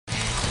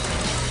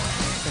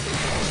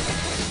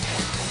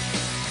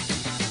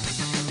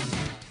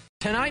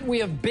Tonight, we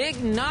have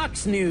big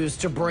Knox news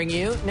to bring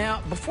you.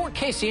 Now, before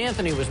Casey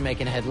Anthony was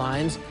making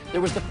headlines,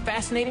 there was the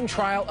fascinating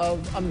trial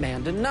of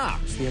Amanda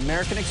Knox, the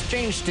American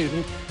exchange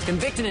student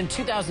convicted in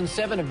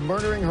 2007 of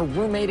murdering her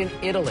roommate in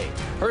Italy.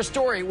 Her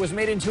story was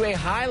made into a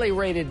highly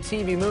rated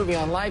TV movie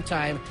on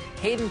Lifetime.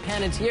 Hayden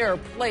Panettiere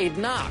played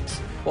Knox.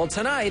 Well,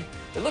 tonight,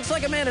 it looks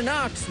like Amanda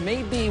Knox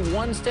may be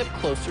one step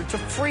closer to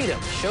freedom.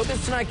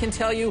 Showbiz Tonight can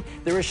tell you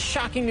there is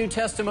shocking new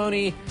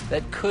testimony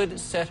that could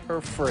set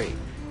her free.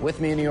 With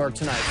me in New York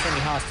tonight, Sunny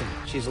Hostin.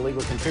 She's a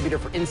legal contributor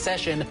for In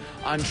Session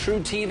on True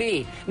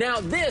TV.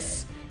 Now,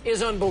 this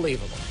is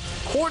unbelievable.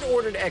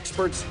 Court-ordered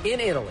experts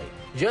in Italy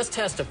just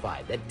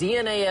testified that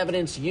DNA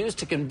evidence used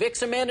to convict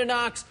Amanda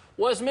Knox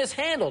was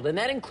mishandled, and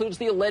that includes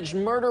the alleged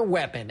murder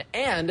weapon.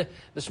 And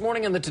this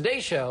morning on the Today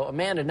Show,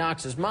 Amanda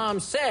Knox's mom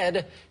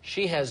said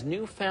she has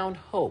newfound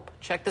hope.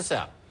 Check this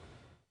out.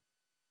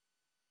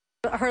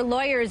 Her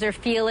lawyers are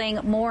feeling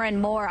more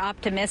and more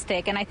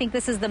optimistic, and I think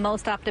this is the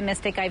most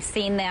optimistic I've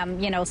seen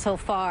them, so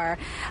far.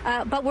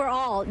 But we're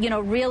all,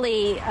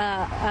 really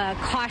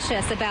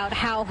cautious about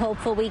how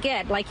hopeful we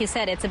get. Like you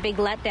said, it's a big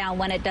letdown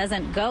when it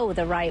doesn't go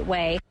the right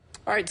way.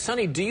 All right,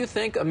 Sunny, do you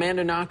think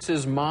Amanda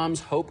Knox's mom's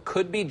hope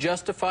could be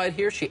justified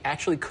here? She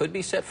actually could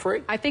be set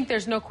free? I think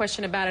there's no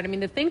question about it. I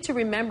mean, the thing to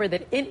remember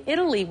that in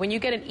Italy, when you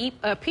get an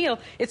appeal,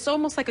 it's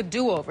almost like a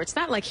do-over. It's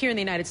not like here in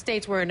the United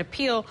States where an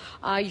appeal,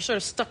 you're sort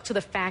of stuck to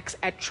the facts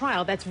at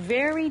trial. That's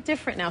very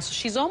different now. So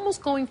she's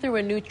almost going through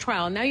a new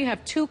trial. Now you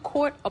have two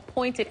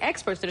court-appointed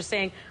experts that are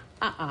saying,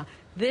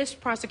 this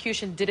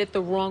prosecution did it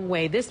the wrong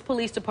way. This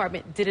police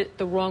department did it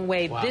the wrong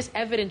way. Wow. This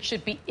evidence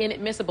should be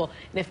inadmissible.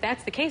 And if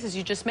that's the case, as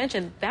you just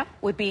mentioned, that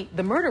would be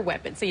the murder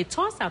weapon. So you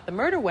toss out the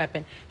murder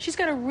weapon, she's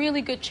got a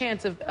really good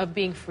chance of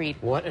being freed.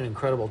 What an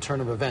incredible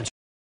turn of events.